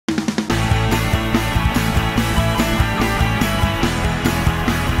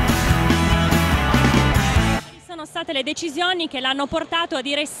state le decisioni che l'hanno portato a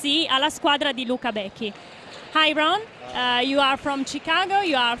dire sì alla squadra di Luca Becchi. Hi Ron, you are from Chicago,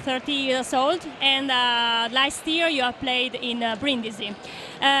 you are 30 years old, and last year you have played in Brindisi.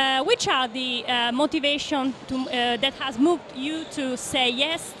 Which are the motivation that has moved you to say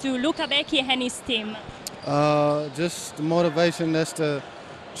yes to Luca Becchi and his team? Just the motivation that's to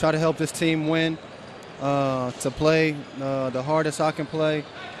try to help this team win, to play the hardest I can play,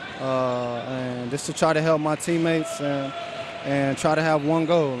 and just to try to help my teammates and try to have one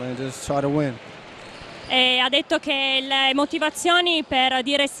goal and just try to win. E ha detto che le motivazioni per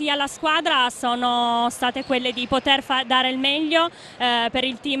dire sì alla squadra sono state quelle di poter dare il meglio per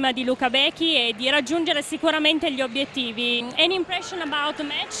il team di Luca Becchi e di raggiungere sicuramente gli obiettivi. Any impression about the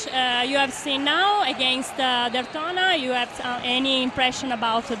match you have seen now against Derthona? You have any impression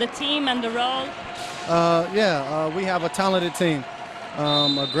about the team and the role? We have a talented team,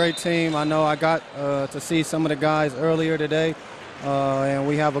 a great team. I know I got to see some of the guys earlier today, and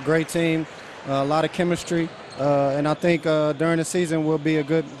we have a great team. A lot of chemistry, and I think during the season we'll be a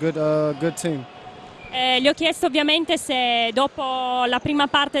good team. Gli ho chiesto ovviamente se dopo la prima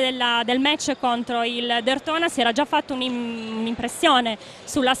parte del match contro il Derthona si era già fatto un'impressione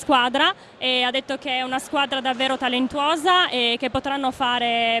sulla squadra e ha detto che è una squadra davvero talentuosa e che potranno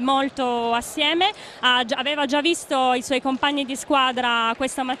fare molto assieme. Aveva già visto i suoi compagni di squadra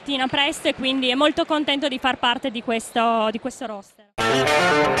questa mattina presto e quindi è molto contento di far parte di questo roster.